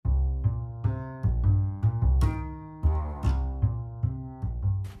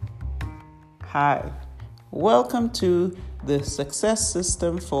Hi, welcome to the Success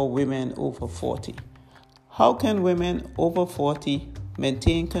System for Women Over 40. How can women over 40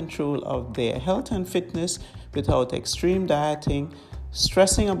 maintain control of their health and fitness without extreme dieting,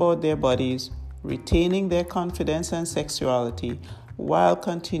 stressing about their bodies, retaining their confidence and sexuality while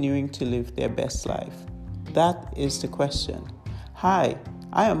continuing to live their best life? That is the question. Hi,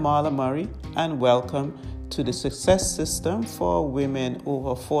 I am Marla Murray and welcome to the Success System for Women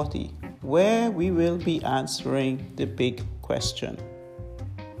Over 40, where we will be answering the big question.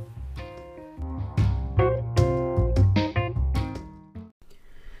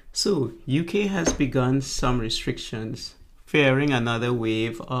 So, UK has begun some restrictions, fearing another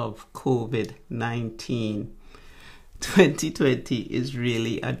wave of COVID-19. 2020 is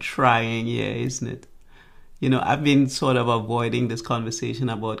really a trying year, isn't it? I've been sort of avoiding this conversation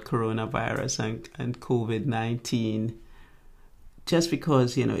about coronavirus and COVID-19 just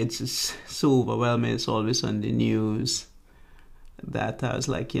because, it's just so overwhelming. It's always on the news that I was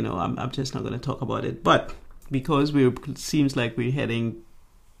like, I'm just not going to talk about it. But because it seems like we're heading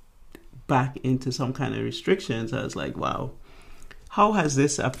back into some kind of restrictions, I was like, wow, how has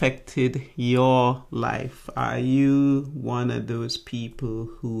this affected your life? Are you one of those people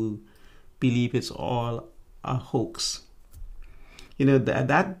who believe it's all a hoax?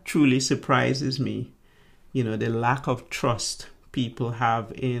 That truly surprises me. The lack of trust people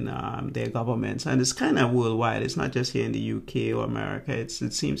have in their governments, and it's kind of worldwide. It's not just here in the UK or America. It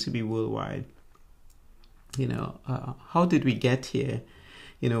seems to be worldwide. How did we get here?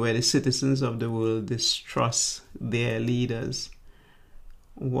 Where the citizens of the world distrust their leaders.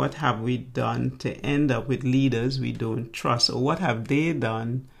 What have we done to end up with leaders we don't trust? Or what have they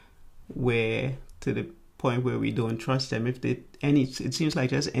done where to the point where we don't trust them? It seems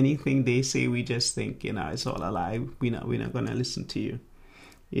like just anything they say, we just think, it's all a lie. We're not going to listen to you.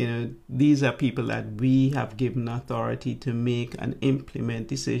 These are people that we have given authority to make and implement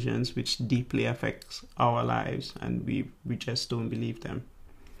decisions which deeply affects our lives, and we just don't believe them.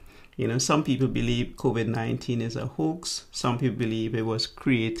 Some people believe COVID-19 is a hoax. Some people believe it was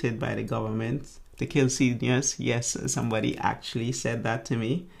created by the government to kill seniors. Yes, somebody actually said that to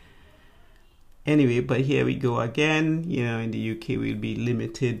me. Anyway, but here we go again. In the UK, we'll be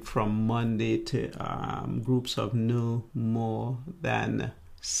limited from Monday to groups of no more than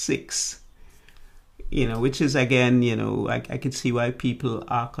 6. Which is, again, I could see why people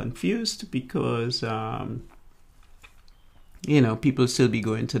are confused because people still be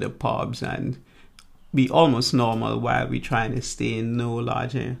going to the pubs and be almost normal while we're trying to stay in no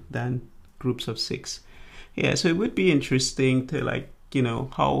larger than groups of 6. Yeah, so it would be interesting to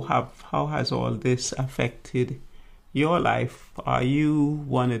how has all this affected your life? Are you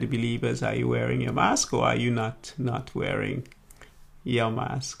one of the believers? Are you wearing your mask, or are you not wearing your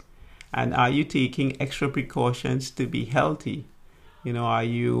mask? And are you taking extra precautions to be healthy? Are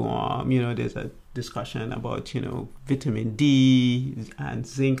you there's a discussion about vitamin D and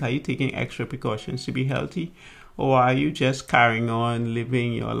zinc. Are you taking extra precautions to be healthy, or are you just carrying on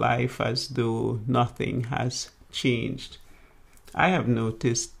living your life as though nothing has changed? I have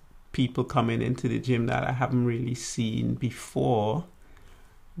noticed people coming into the gym that I haven't really seen before,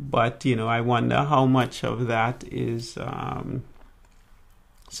 but I wonder how much of that is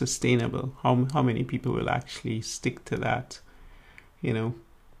sustainable. How many people will actually stick to that?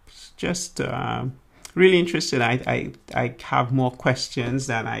 Just really interested. I have more questions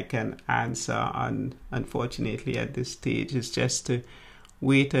than I can answer. Unfortunately, at this stage, it's just to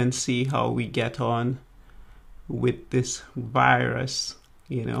wait and see how we get on with this virus.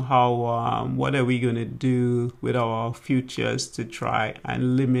 What are we going to do with our futures to try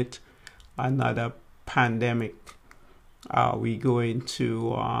and limit another pandemic? Are we going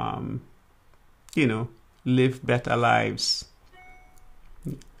to live better lives?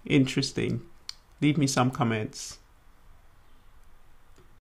 Interesting. Leave me some comments.